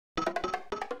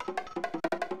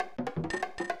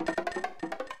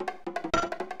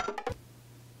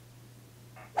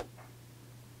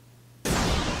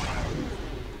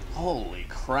Holy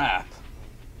crap.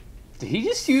 Did he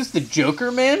just use the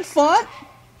Joker Man font?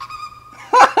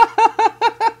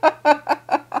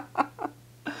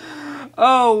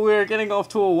 Oh, we're getting off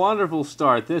to a wonderful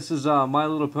start. This is My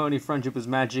Little Pony Friendship is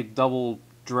Magic Double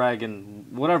Dragon,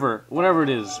 whatever it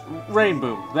is.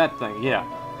 Rainboom, that thing, yeah.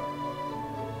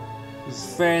 This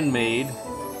is fan-made.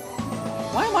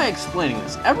 Why am I explaining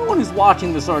this? Everyone who's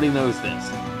watching this already knows this.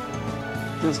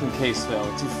 Just in case,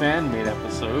 though, it's a fan-made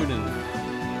episode, and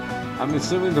I'm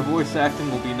assuming the voice acting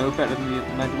will be no better than the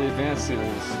Mentally Advanced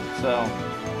series. So,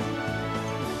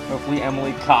 hopefully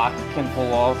Emily Koch can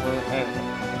pull off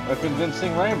a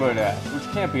convincing Rainbow Dash, which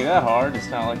can't be that hard. It's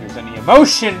not like there's any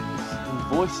emotion in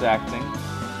voice acting.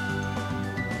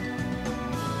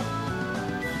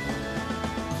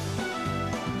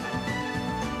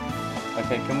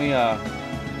 Okay, can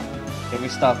we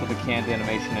stop with the canned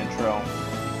animation intro?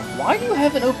 Why do you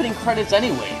have an opening credits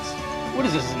anyways? What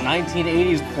is this, a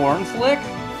 1980s porn flick?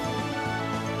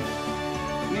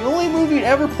 The only movie to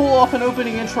ever pull off an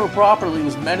opening intro properly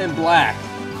was Men in Black.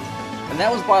 And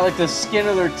that was by like the skin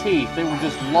of their teeth. They were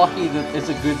just lucky that it's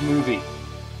a good movie.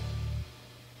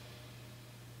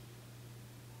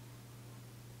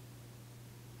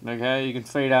 Okay, you can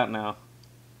fade out now.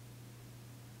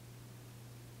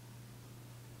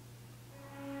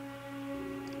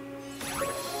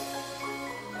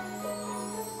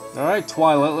 Alright,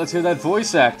 Twilight, let's hear that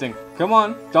voice acting. Come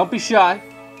on, don't be shy.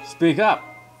 Speak up.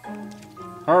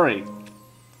 Hurry.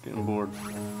 Getting bored.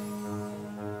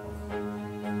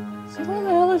 So why the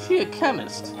hell is she a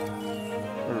chemist?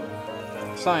 Or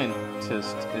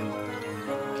scientist and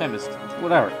chemist,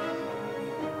 whatever.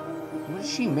 What is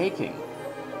she making?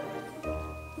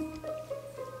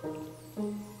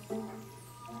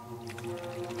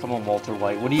 Come on, Walter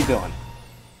White, what are you doing?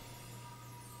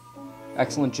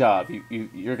 Excellent job.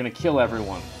 You're gonna kill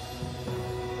everyone.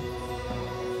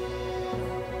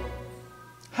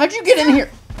 How'd you get in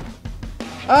here?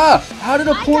 How did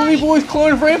a poorly voiced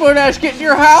clone of Rainbow Dash get in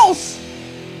your house?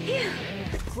 Phew,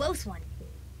 close one.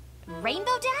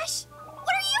 Rainbow Dash?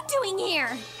 What are you doing here?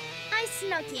 I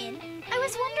snuck in. I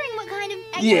was wondering what kind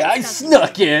of... Yeah, I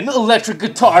snuck in. Electric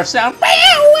guitar sound.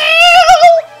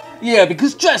 Yeah,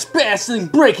 because trespassing,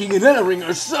 breaking, and entering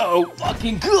are so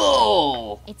fucking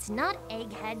cool! It's not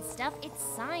egghead stuff, it's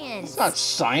science. It's not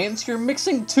science, you're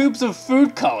mixing tubes of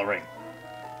food coloring.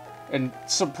 And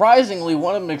surprisingly,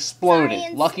 one of them exploded.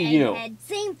 Science, lucky egghead, you.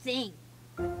 Same thing.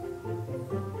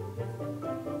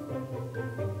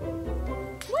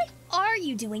 What are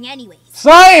you doing anyways?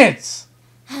 Science!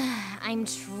 I'm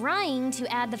trying to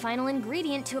add the final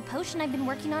ingredient to a potion I've been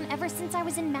working on ever since I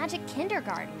was in magic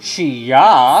kindergarten.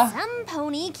 Chia. Some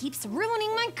pony keeps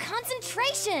ruining my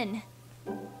concentration.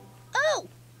 Oh!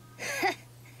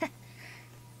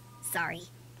 Sorry.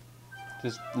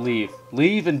 Just leave.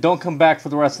 Leave and don't come back for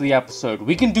the rest of the episode.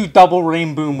 We can do double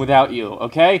Rainboom without you,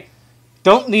 okay?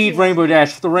 Don't need Rainbow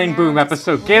Dash for the Rainboom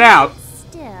episode. Get out!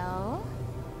 Still...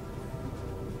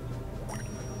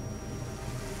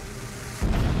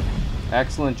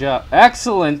 Excellent job.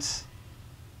 Excellent!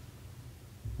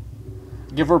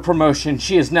 Give her a promotion.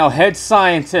 She is now head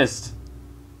scientist.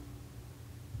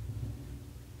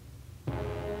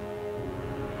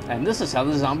 And this is how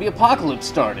the zombie apocalypse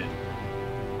started.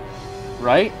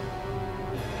 Right?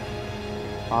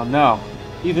 Oh no.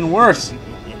 Even worse.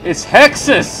 It's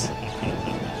Hexus!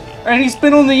 And he's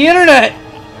been on the internet!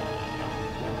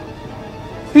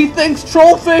 He thinks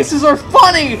troll faces are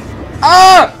funny!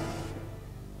 Ah!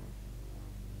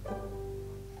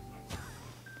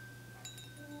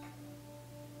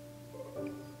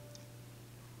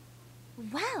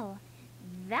 Well,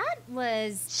 that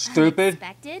was... Stupid.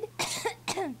 Unexpected.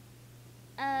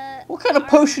 What kind of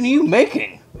potion are you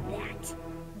making? That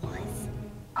was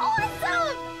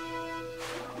awesome!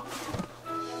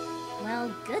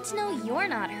 Well, good to know you're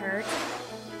not hurt.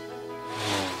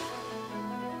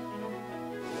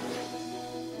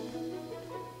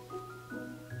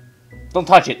 Don't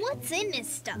touch it. What's in this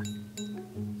stuff?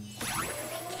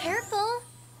 Careful.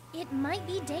 It might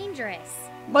be dangerous.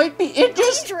 Might be. It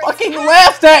just Dangerous? fucking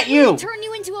laughed at you! Turn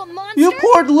you into a monster? You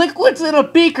poured liquids in a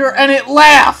beaker and it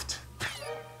laughed!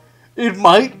 It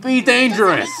might be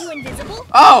dangerous. Does it make you invisible?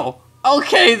 Oh,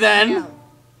 okay then. No.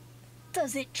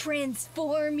 Does it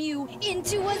transform you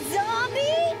into a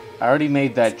zombie? I already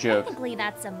made that joke. Technically,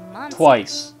 that's a monster.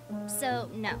 Twice. So,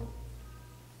 no.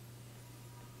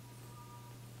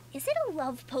 Is it a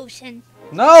love potion?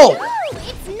 No! No,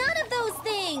 it's none of those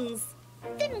things.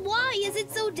 Then why is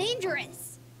it so dangerous?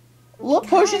 Love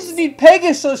potions need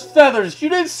Pegasus feathers. You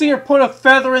didn't see her put a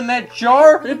feather in that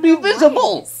jar. It'd be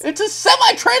visible. It's a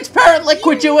semi-transparent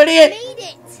liquid, you idiot. Made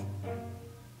it.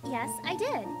 Yes, I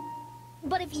did.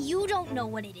 But if you don't know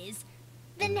what it is,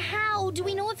 then how do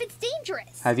we know if it's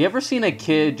dangerous? Have you ever seen a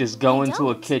kid just go into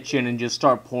a kitchen and just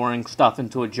start pouring stuff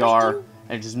into a jar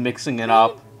and just mixing it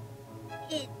up?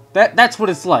 That's what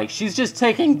it's like. She's just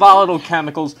taking volatile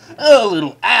chemicals, a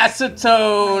little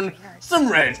acetone,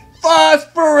 some red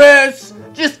phosphorus,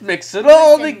 just mix it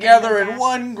all together in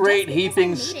one great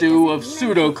heaping stew of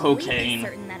pseudo-cocaine.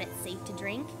 Certain that it's safe to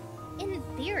drink. In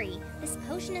theory, this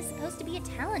potion is supposed to be a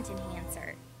talent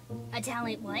enhancer. A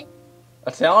talent what?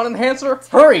 A talent enhancer?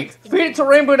 Hurry! Feed it to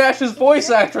Rainbow Dash's voice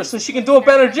actress so she can do a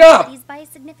better job! By a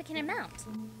significant amount.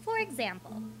 For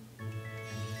example.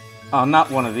 Oh, not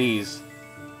one of these.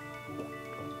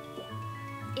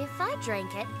 If I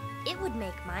drank it, it would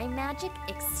make my magic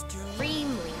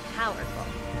extremely powerful.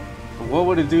 What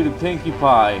would it do to Pinkie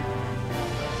Pie?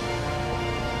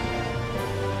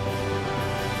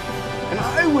 And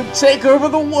I would take over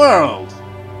the world!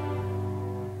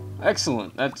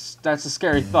 Excellent. That's a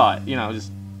scary thought. You know,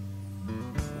 just...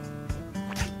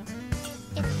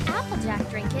 If Applejack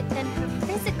drank it, then her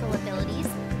physical abilities,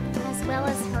 as well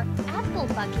as her apple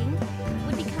bucking,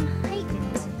 would become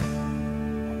heightened.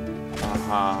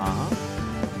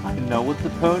 I know what the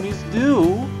ponies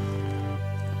do.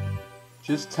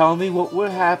 Just tell me what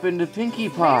would happen to Pinkie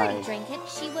Pie. If Mary drank it,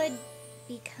 she would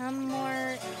become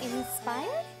more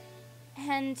inspired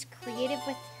and creative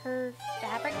with her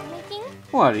fabric making.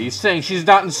 What, are you saying she's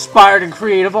not inspired and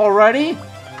creative already?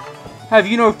 Have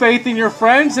you no faith in your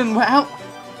friends and how...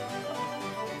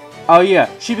 Oh yeah,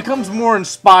 she becomes more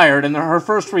inspired and her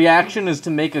first reaction is to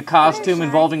make a costume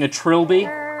involving a trilby.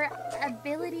 Her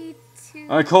ability to...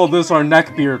 I call this our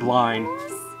neckbeard line.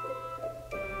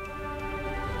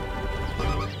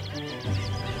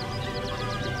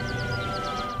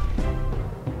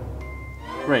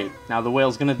 Great, now the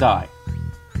whale's gonna die.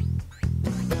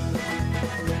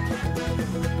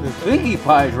 If Pinkie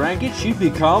Pie drank it, she'd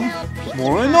become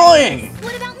more annoying!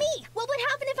 What about me? What would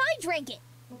happen if I drank it?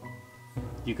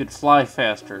 You could fly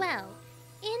faster. Well,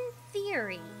 in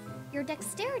theory, your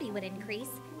dexterity would increase,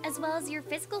 as well as your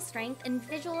physical strength and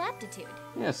visual aptitude.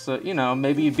 Yes, so, you know,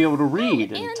 maybe you'd be able to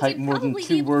read and type more than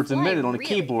 2 words a minute on a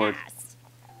keyboard. Fast.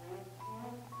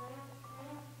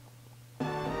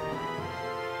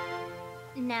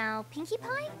 Now, Pinkie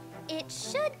Pie, it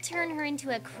should turn her into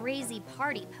a crazy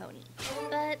party pony.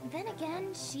 But then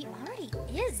again, she already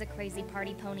is a crazy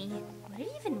party pony. Would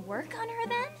it even work on her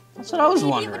then? That's what I was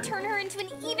Maybe wondering. it would turn her into an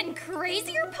even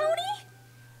crazier pony?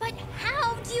 But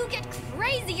how do you get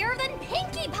crazier than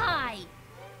Pinkie Pie?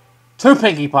 2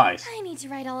 Pinkie Pies! I need to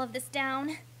write all of this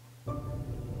down.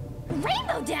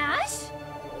 Rainbow Dash?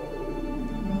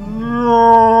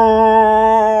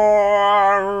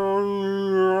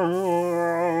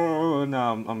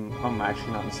 No, I'm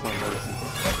actually not in slow motion.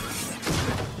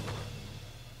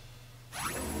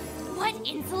 What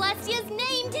in Celestia's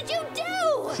name did you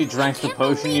do? She drank the I can't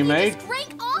potion believe you made? Just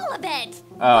drank all of it.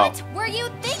 Oh. What were you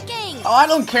thinking? Oh, I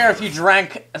don't care if you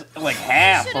drank, like,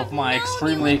 half should've of my known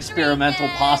extremely you would experimental,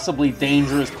 drink it. possibly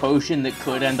dangerous potion that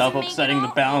could end up Make it upsetting the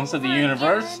all balance of the over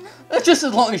universe. again. Just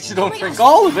as long as you don't my drink gosh.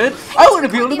 all of it, I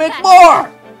wouldn't be able to make Be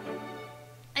more!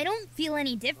 I don't feel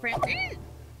any different.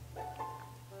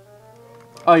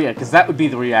 Oh yeah, because that would be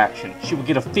the reaction. She would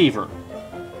get a fever.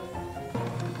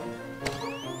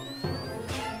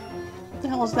 What the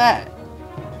hell is that?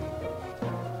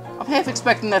 I'm half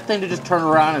expecting that thing to just turn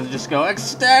around and just go,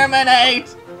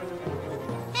 exterminate!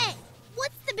 Hey,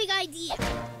 what's the big idea?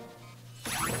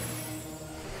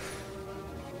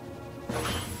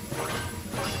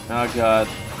 Oh god.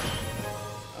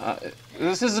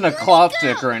 This isn't a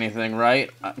Kloptic or anything, right?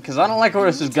 Because I don't like where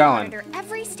this is going. Monitor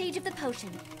every stage of the potion.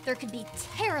 There could be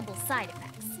terrible side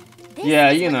effects. This Yeah,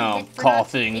 is you what know, get for not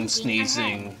coughing, thinking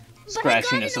sneezing, ahead. But I gotta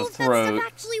scratchiness know of if that throat, stuff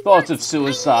actually thoughts of works.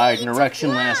 suicide, I an need to erection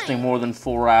fly. lasting more than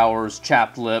 4 hours,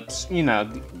 chapped lips, you know,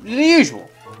 the usual.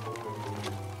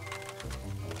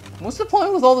 What's the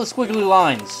point with all the squiggly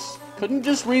lines? Couldn't you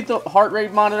just read the heart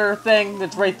rate monitor thing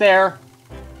that's right there?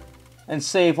 And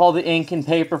save all the ink and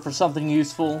paper for something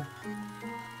useful?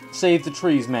 Save the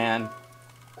trees, man.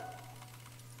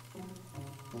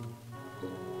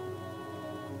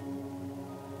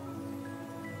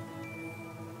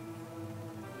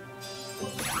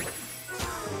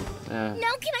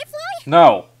 Now can I fly?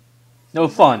 No. No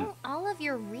fun. Well, all of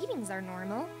your readings are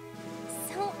normal.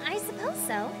 So I suppose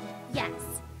so. Yes.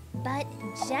 But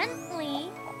gently.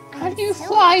 How I'm do you still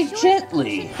fly not sure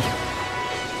gently? if the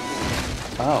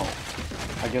potion- Oh.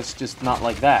 I guess just not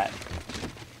like that.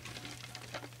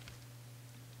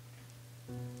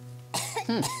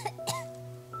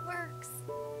 works.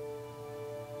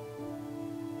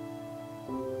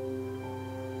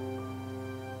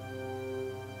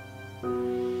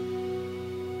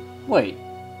 Wait,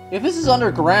 if this is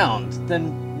underground,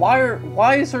 then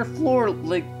why is her floor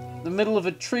like the middle of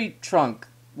a tree trunk?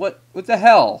 What the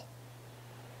hell?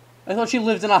 I thought she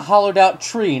lived in a hollowed out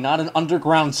tree, not an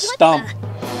underground stump.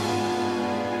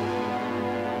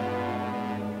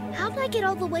 How did I get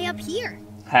all the way up here?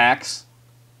 Hacks.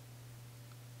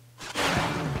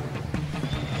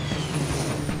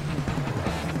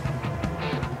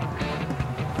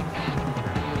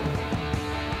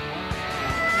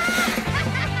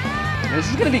 This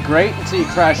is gonna be great until you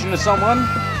crash into someone.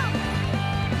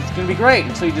 It's gonna be great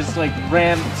until you just like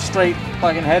ran straight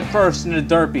fucking head first into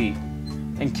Derpy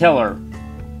and kill her.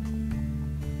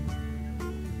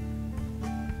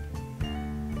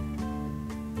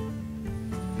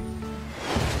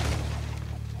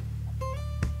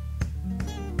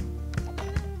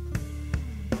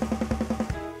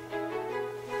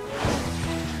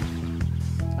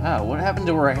 Ah, what happened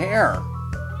to her hair?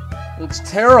 It looks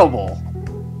terrible.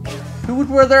 Who would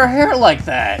wear their hair like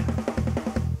that?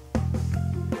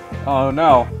 Oh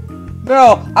no.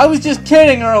 No! I was just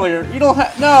kidding earlier! You don't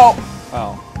have— no!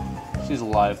 Oh. She's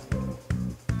alive.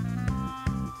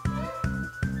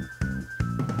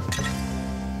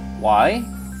 Why?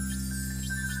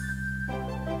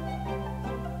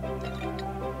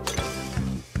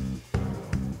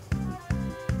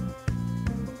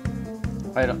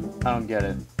 I don't get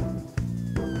it.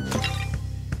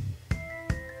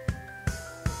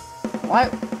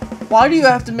 Why do you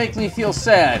have to make me feel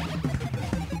sad?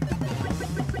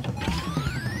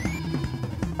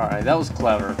 Alright, that was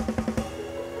clever.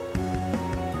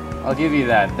 I'll give you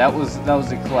that. That was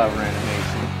a clever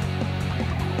animation.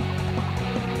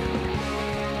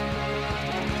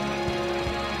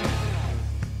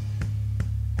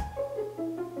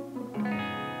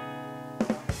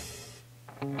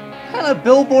 What kind of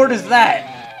billboard is that?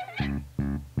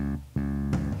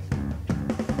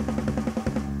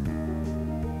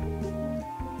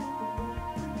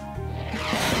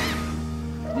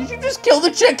 Did you just kill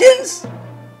the chickens?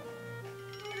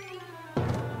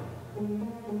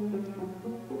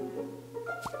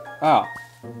 Oh.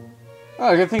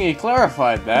 Oh, good thing you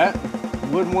clarified that.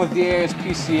 Wouldn't want the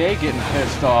ASPCA getting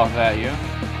pissed off at you.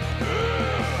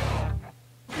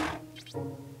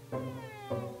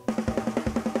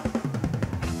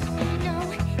 No,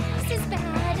 this is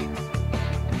bad.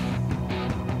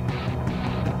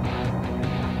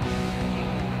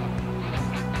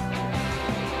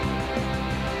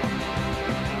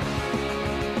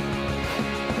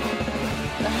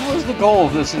 The hell is the goal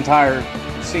of this entire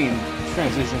scene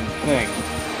transition thing?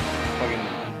 Fucking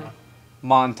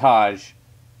montage.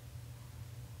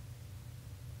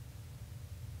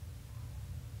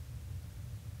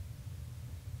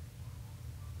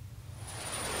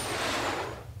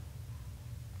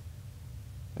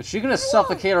 Is she gonna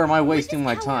suffocate or am I wasting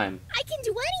my time? I can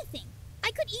do anything.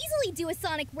 I could easily do a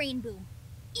sonic rainboom.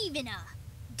 Even a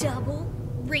double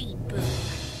rainboom.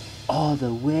 All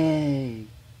the way.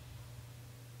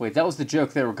 Wait, that was the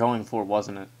joke they were going for,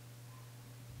 wasn't it?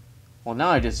 Well, now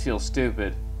I just feel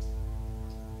stupid.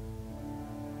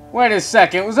 Wait a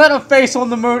second, was that a face on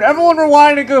the moon? Everyone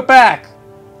rewind and go back!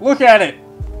 Look at it!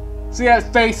 See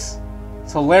that face?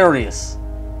 It's hilarious.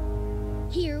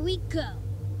 Here we go.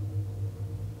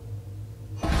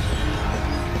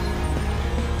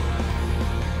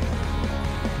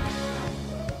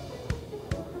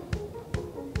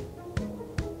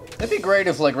 It'd be great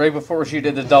if, like, right before she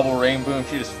did the double rainbow,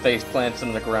 she just face plants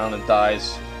in the ground and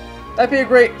dies.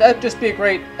 That'd just be a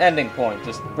great ending point.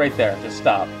 Just right there. Just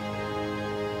stop.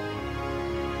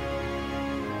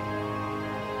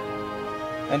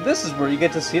 And this is where you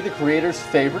get to see the creator's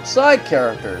favorite side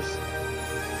characters.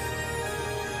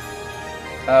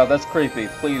 Oh, that's creepy.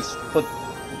 Please,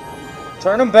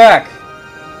 turn them back!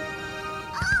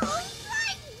 Oh,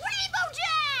 like Rainbow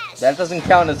Dash! That doesn't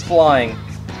count as flying.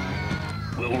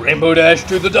 Will Rainbow Dash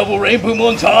do the double rainbow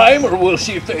on time, or will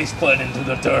she faceplant into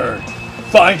the dirt?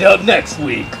 Find out next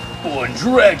week on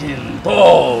Dragon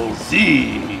Ball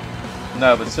Z!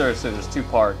 No, but seriously, there's 2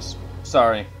 parts.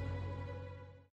 Sorry.